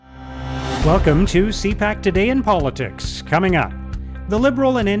Welcome to CPAC Today in Politics. Coming up, the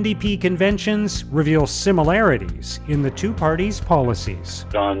Liberal and NDP conventions reveal similarities in the two parties' policies.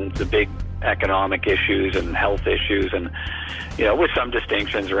 On the big economic issues and health issues and, with some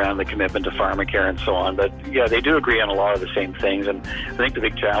distinctions around the commitment to pharmacare and so on. But, they do agree on a lot of the same things. And I think the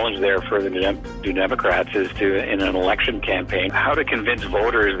big challenge there for the New Democrats is to, in an election campaign, how to convince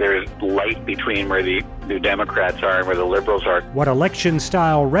voters there's light between where the New Democrats are and where the Liberals are. What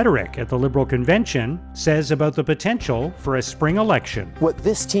election-style rhetoric at the Liberal convention says about the potential for a spring election. What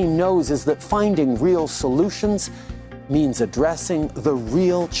this team knows is that finding real solutions means addressing the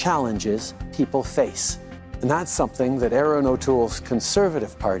real challenges people face. And that's something that Erin O'Toole's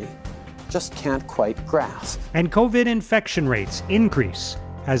Conservative Party just can't quite grasp. And COVID infection rates increase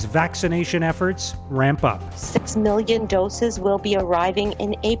as vaccination efforts ramp up. 6 million doses will be arriving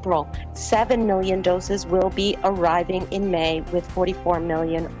in April. 7 million doses will be arriving in May, with 44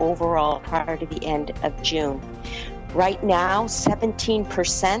 million overall prior to the end of June. Right now,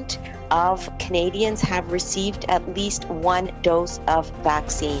 17% of Canadians have received at least one dose of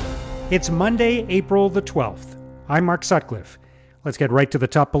vaccine. It's Monday, April the 12th. I'm Mark Sutcliffe. Let's get right to the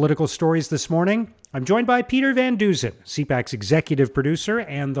top political stories this morning. I'm joined by Peter Van Dusen, CPAC's executive producer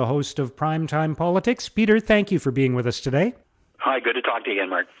and the host of Primetime Politics. Peter, thank you for being with us today. Hi, good to talk to you again,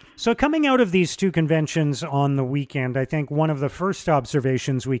 Mark. So coming out of these two conventions on the weekend, I think one of the first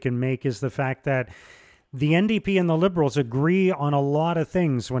observations we can make is the fact that the NDP and the Liberals agree on a lot of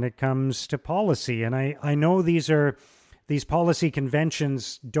things when it comes to policy. And I know these policy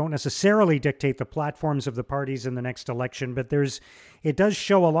conventions don't necessarily dictate the platforms of the parties in the next election, but it does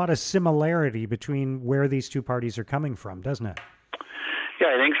show a lot of similarity between where these two parties are coming from, doesn't it?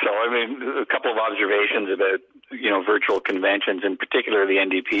 Yeah, I think so. I mean, a couple of observations about, virtual conventions, in particular the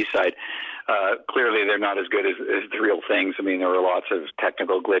NDP side. Clearly, they're not as good as the real things. I mean, there were lots of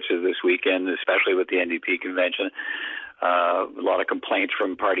technical glitches this weekend, especially with the NDP convention. A lot of complaints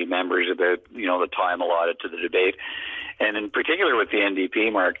from party members about, the time allotted to the debate. And in particular with the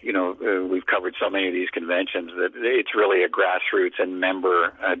NDP, Mark, we've covered so many of these conventions that it's really a grassroots and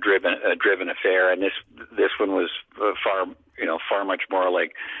member driven affair. And this one was far much more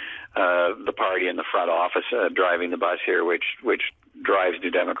like the party in the front office driving the bus here, which drives New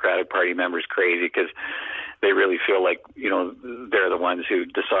Democratic Party members crazy because they really feel like, they're the ones who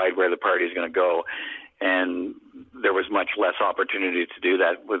decide where the party is going to go. And there was much less opportunity to do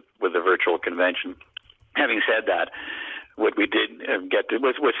that with the virtual convention. Having said that, what we did get to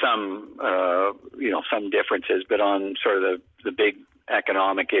was with some differences, but on sort of the big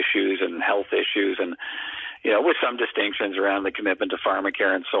economic issues and health issues and, with some distinctions around the commitment to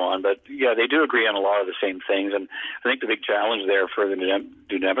pharmacare and so on. But, they do agree on a lot of the same things. And I think the big challenge there for the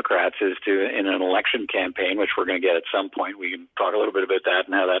New Democrats is to, in an election campaign, which we're going to get at some point, we can talk a little bit about that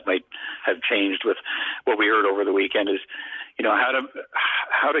and how that might have changed with what we heard over the weekend, is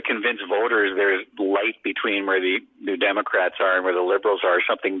how to convince voters there's light between where the New Democrats are and where the Liberals are,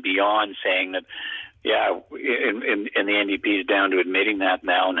 something beyond saying that, and the NDP is down to admitting that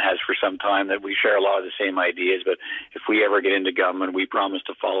now and has for some time, that we share a lot of the same ideas, but if we ever get into government, we promise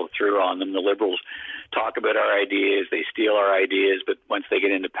to follow through on them. The Liberals talk about our ideas, they steal our ideas, but once they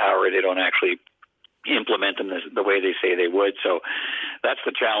get into power, they don't actually implement them the way they say they would. So that's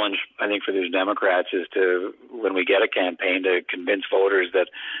the challenge, I think, for the Democrats, is to, when we get a campaign, to convince voters that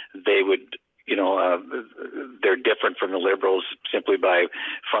they would, they're different from the Liberals simply by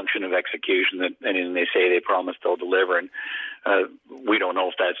function of execution, that anything they say they promise they'll deliver. And we don't know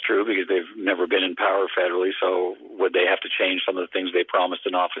if that's true because they've never been in power federally. So would they have to change some of the things they promised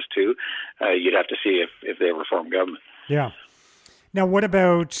in office too? You'd have to see if they ever form government. Yeah. Now, what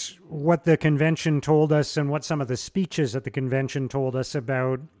about what the convention told us and what some of the speeches at the convention told us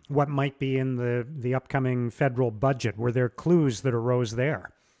about what might be in the upcoming federal budget? Were there clues that arose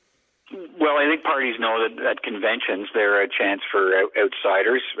there? Well, I think parties know that at conventions they're a chance for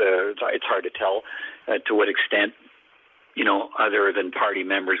outsiders. It's hard to tell to what extent, other than party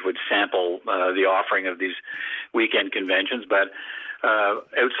members would sample the offering of these weekend conventions, but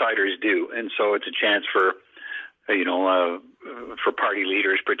outsiders do. And so it's a chance for party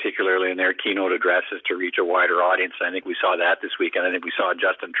leaders, particularly in their keynote addresses, to reach a wider audience. I think we saw that this weekend. I think we saw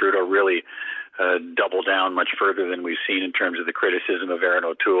Justin Trudeau really double down much further than we've seen in terms of the criticism of Erin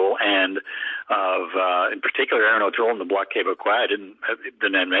O'Toole and of, in particular, Erin O'Toole and the Bloc Québécois. Didn't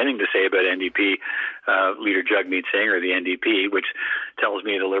have anything to say about NDP leader Jagmeet Singh or the NDP, which tells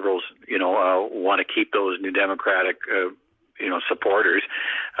me the Liberals, want to keep those New Democratic supporters.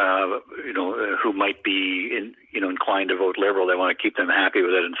 who might be inclined to vote Liberal. They want to keep them happy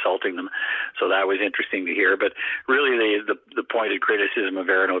without insulting them. So that was interesting to hear. But really, the pointed criticism of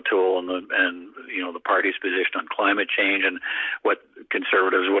Erin O'Toole and the party's position on climate change and what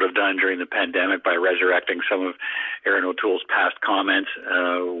Conservatives would have done during the pandemic by resurrecting some of Erin O'Toole's past comments.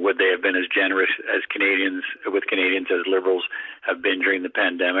 Would they have been as generous as Canadians as Liberals have been during the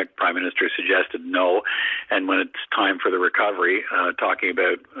pandemic? Prime Minister suggested no. And when it's time for the recovery, talking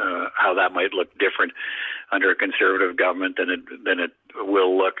about how that might look different under a Conservative government than it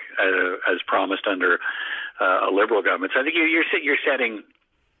will look as promised under a Liberal government. So I think you're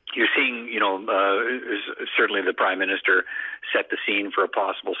seeing, certainly the Prime Minister set the scene for a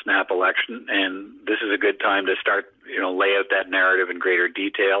possible snap election, and this is a good time to start, lay out that narrative in greater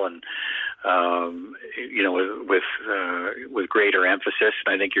detail and, with greater emphasis.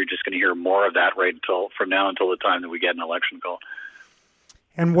 And I think you're just going to hear more of that from now until the time that we get an election call.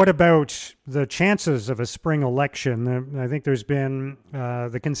 And what about the chances of a spring election? I think there's been,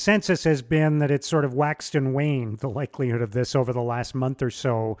 the consensus has been that it's sort of waxed and waned, the likelihood of this over the last month or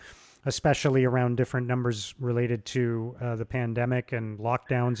so, especially around different numbers related to the pandemic and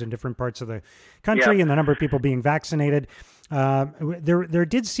lockdowns in different parts of the country and the number of people being vaccinated. There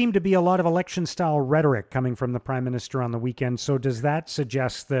did seem to be a lot of election-style rhetoric coming from the Prime Minister on the weekend. So does that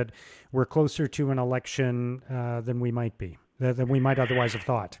suggest that we're closer to an election than we might be? Than we might otherwise have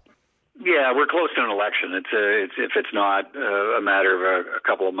thought? Yeah, we're close to an election. If it's not a matter of a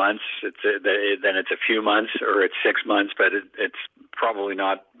couple of months, then it's a few months or it's 6 months, but it's probably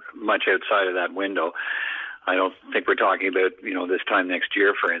not much outside of that window. I don't think we're talking about this time next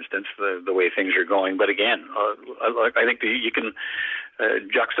year, for instance, the way things are going. But again, I think you can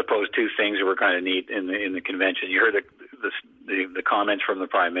juxtapose two things that were kind of neat in the convention. You heard the comments from the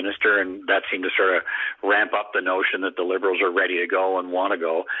Prime Minister, and that seemed to sort of ramp up the notion that the Liberals are ready to go and want to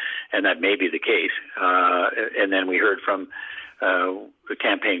go, and that may be the case. And then we heard from the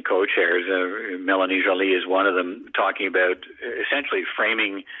campaign co-chairs, Mélanie Joly is one of them, talking about essentially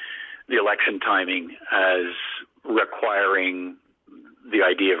framing the election timing as requiring the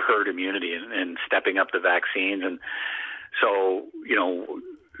idea of herd immunity and stepping up the vaccines. And so,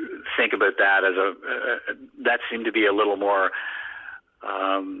 think about that as that seemed to be a little more,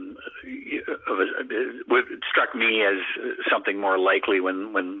 it struck me as something more likely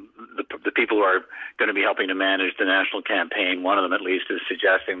when the people who are going to be helping to manage the national campaign, one of them at least, is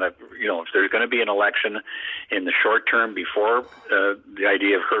suggesting that, if there's going to be an election in the short term before the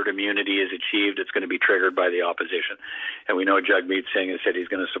idea of herd immunity is achieved, it's going to be triggered by the opposition. And we know Jagmeet Singh has said he's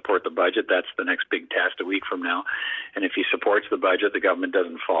going to support the budget. That's the next big test a week from now. And if he supports the budget, the government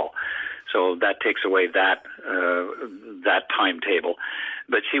doesn't fall. So that takes away that timetable.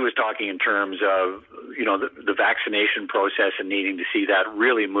 But she was talking in terms of, the vaccination process and needing to see that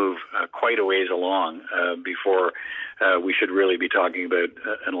really move quite a ways along before we should really be talking about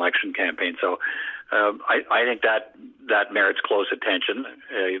an election campaign. So I think that merits close attention.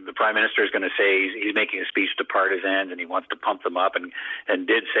 The Prime Minister is going to say he's making a speech to partisans and he wants to pump them up and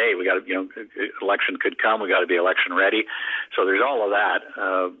did say we got to, election could come, we got to be election ready. So there's all of that.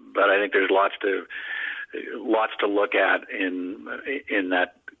 But I think there's lots to look at in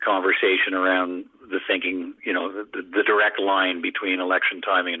that conversation around the thinking, the direct line between election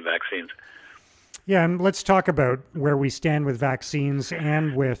timing and vaccines. Yeah, and let's talk about where we stand with vaccines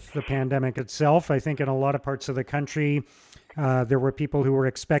and with the pandemic itself. I think in a lot of parts of the country, there were people who were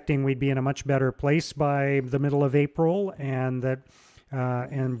expecting we'd be in a much better place by the middle of April, and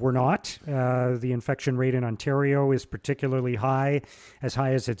we're not. The infection rate in Ontario is particularly high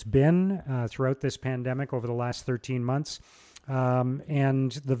as it's been throughout this pandemic over the last 13 months.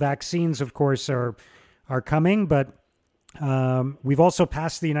 And the vaccines, of course, are coming, but we've also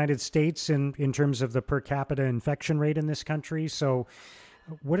passed the United States in terms of the per capita infection rate in this country. So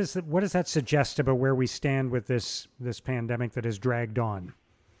what does that suggest about where we stand with this pandemic that has dragged on?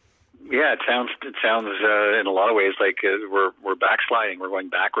 Yeah, it sounds in a lot of ways like we're backsliding. We're going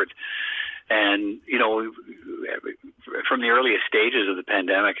backwards. And, from the earliest stages of the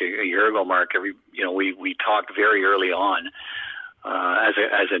pandemic a year ago, Mark, we talked very early on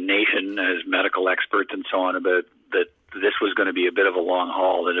as a nation, as medical experts and so on, about that this was going to be a bit of a long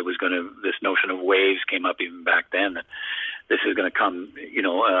haul, that this notion of waves came up even back then, that this is going to come,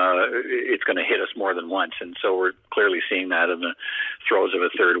 it's going to hit us more than once. And so we're clearly seeing that in the throes of a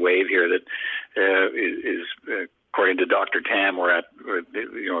third wave here that is according to Dr. Tam, we're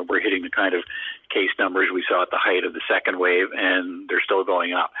hitting the kind of case numbers we saw at the height of the second wave, and they're still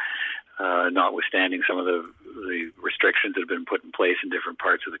going up, notwithstanding some of the restrictions that have been put in place in different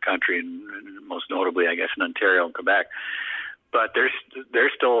parts of the country, and most notably, I guess, in Ontario and Quebec. but there's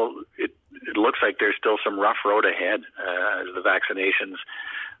still it looks like there's still some rough road ahead as the vaccinations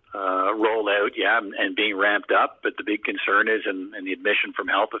roll out, and being ramped up. But the big concern is, and the admission from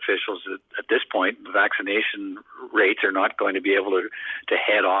health officials at this point, the vaccination rates are not going to be able to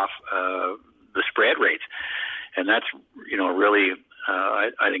head off the spread rates, and that's really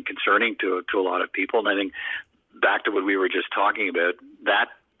I think concerning to a lot of people. And I think back to what we were just talking about, that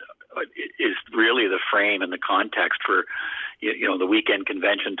is really the frame and the context for the weekend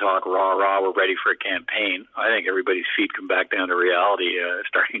convention talk, rah, we're ready for a campaign. I think everybody's feet come back down to reality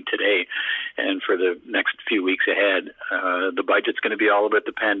starting today and for the next few weeks ahead. The budget's going to be all about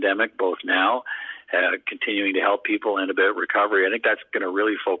the pandemic, both now, continuing to help people, and about recovery. I think that's going to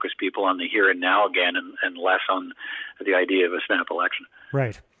really focus people on the here and now again, and less on the idea of a snap election.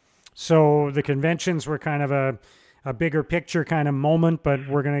 Right. So the conventions were kind of a bigger picture kind of moment, but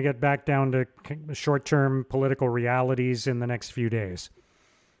we're going to get back down to short-term political realities in the next few days.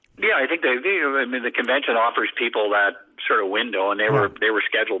 Yeah, I think the convention offers people that sort of window, and they were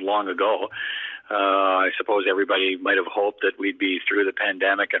scheduled long ago. I suppose everybody might have hoped that we'd be through the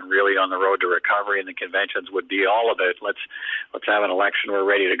pandemic and really on the road to recovery, and the conventions would be all about let's have an election, we're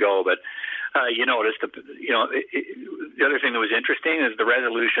ready to go. But you notice the other thing that was interesting is the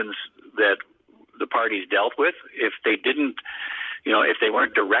resolutions that the parties dealt with. If they didn't, if they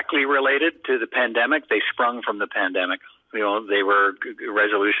weren't directly related to the pandemic, they sprung from the pandemic. They were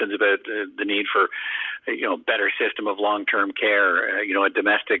resolutions about the need for, better system of long-term care, a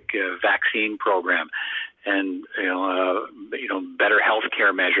domestic vaccine program, and better health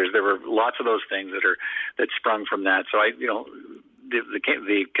care measures. There were lots of those things that sprung from that. So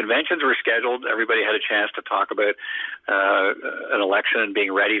the conventions were scheduled. Everybody had a chance to talk about an election and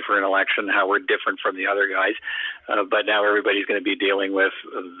being ready for an election, how we're different from the other guys. But now everybody's going to be dealing with,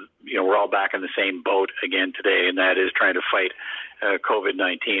 we're all back in the same boat again today, and that is trying to fight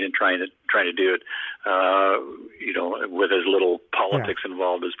COVID-19 and trying to do it, with as little politics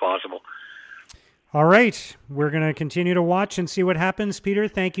involved as possible. All right. We're going to continue to watch and see what happens. Peter,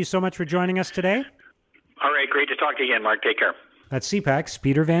 thank you so much for joining us today. All right. Great to talk to you again, Mark. Take care. That's CPAC's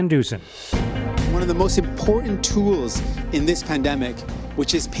Peter Van Dusen. One of the most important tools in this pandemic,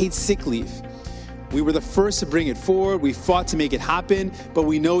 which is paid sick leave. We were the first to bring it forward. We fought to make it happen, but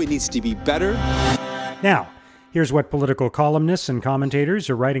we know it needs to be better. Now, here's what political columnists and commentators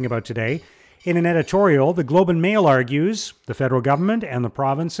are writing about today. In an editorial, the Globe and Mail argues the federal government and the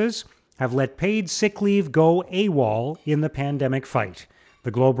provinces have let paid sick leave go AWOL in the pandemic fight.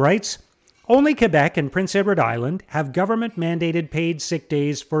 The Globe writes, only Quebec and Prince Edward Island have government-mandated paid sick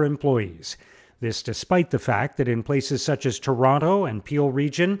days for employees. This despite the fact that in places such as Toronto and Peel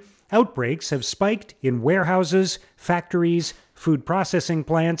Region, outbreaks have spiked in warehouses, factories, food processing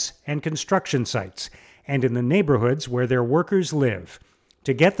plants, and construction sites, and in the neighborhoods where their workers live.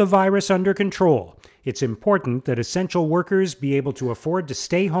 To get the virus under control, it's important that essential workers be able to afford to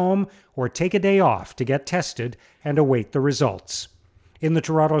stay home or take a day off to get tested and await the results. In the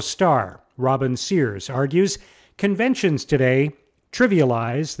Toronto Star, Robin Sears argues conventions today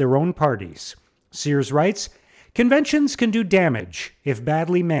trivialize their own parties. Sears writes, conventions can do damage if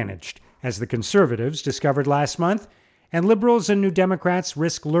badly managed, as the Conservatives discovered last month, and Liberals and New Democrats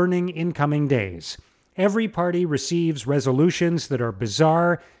risk learning in coming days. Every party receives resolutions that are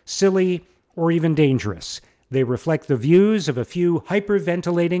bizarre, silly, or even dangerous. They reflect the views of a few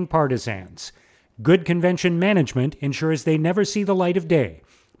hyperventilating partisans. Good convention management ensures they never see the light of day,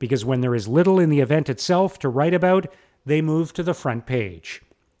 because when there is little in the event itself to write about, they move to the front page.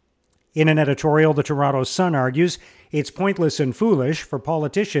 In an editorial, the Toronto Sun argues it's pointless and foolish for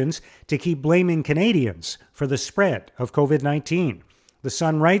politicians to keep blaming Canadians for the spread of COVID-19. The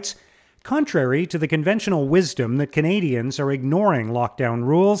Sun writes, contrary to the conventional wisdom that Canadians are ignoring lockdown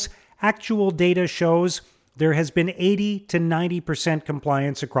rules, actual data shows there has been 80 to 90%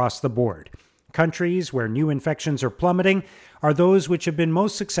 compliance across the board. Countries where new infections are plummeting are those which have been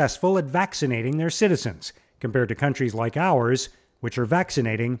most successful at vaccinating their citizens, compared to countries like ours, which are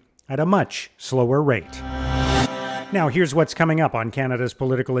vaccinating at a much slower rate. Now, here's what's coming up on Canada's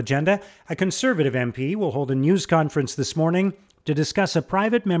political agenda. A Conservative MP will hold a news conference this morning to discuss a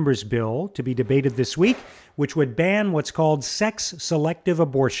private member's bill to be debated this week, which would ban what's called sex-selective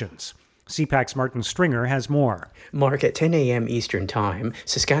abortions. CPAC's Martin Stringer has more. Mark, at 10 a.m. Eastern Time,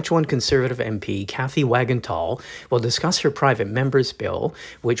 Saskatchewan Conservative MP Kathy Wagenthal will discuss her private member's bill,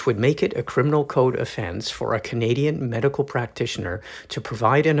 which would make it a criminal code offense for a Canadian medical practitioner to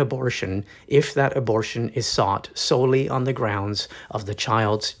provide an abortion if that abortion is sought solely on the grounds of the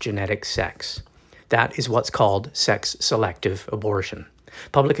child's genetic sex. That is what's called sex-selective abortion.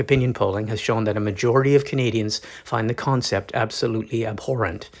 Public opinion polling has shown that a majority of Canadians find the concept absolutely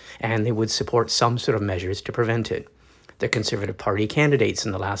abhorrent, and they would support some sort of measures to prevent it. The Conservative Party candidates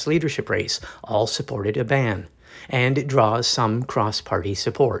in the last leadership race all supported a ban, and it draws some cross-party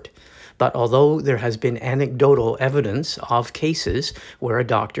support. But although there has been anecdotal evidence of cases where a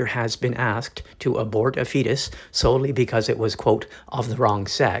doctor has been asked to abort a fetus solely because it was, quote, of the wrong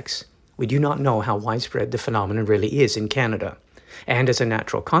sex, we do not know how widespread the phenomenon really is in Canada. And as a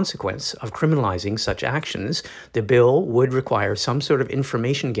natural consequence of criminalizing such actions, the bill would require some sort of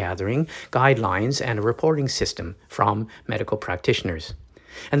information gathering, guidelines, and a reporting system from medical practitioners.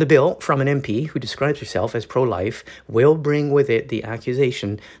 And the bill, from an MP who describes herself as pro-life, will bring with it the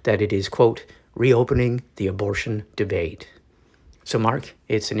accusation that it is, quote, reopening the abortion debate. So, Mark,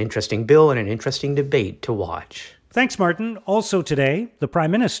 it's an interesting bill and an interesting debate to watch. Thanks, Martin. Also today, the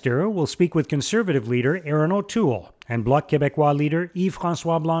Prime Minister will speak with Conservative leader Erin O'Toole and Bloc Québécois leader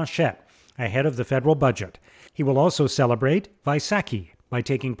Yves-François Blanchet ahead of the federal budget. He will also celebrate Vaisakhi by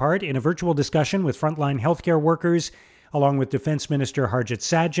taking part in a virtual discussion with frontline healthcare workers, along with Defense Minister Harjit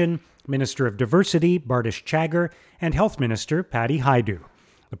Sajjan, Minister of Diversity Bardish Chagger, and Health Minister Patty Hajdu.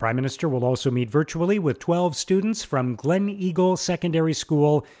 The Prime Minister will also meet virtually with 12 students from Glen Eagle Secondary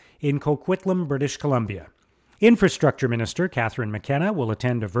School in Coquitlam, British Columbia. Infrastructure Minister Catherine McKenna will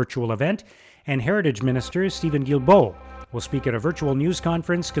attend a virtual event, and Heritage Minister Stephen Guilbeault will speak at a virtual news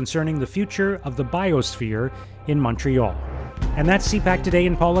conference concerning the future of the biosphere in Montreal. And that's CPAC Today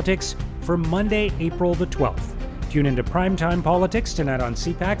in Politics for Monday, April the 12th. Tune into Primetime Politics tonight on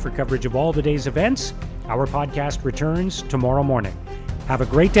CPAC for coverage of all the day's events. Our podcast returns tomorrow morning. Have a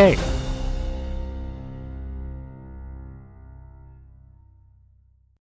great day.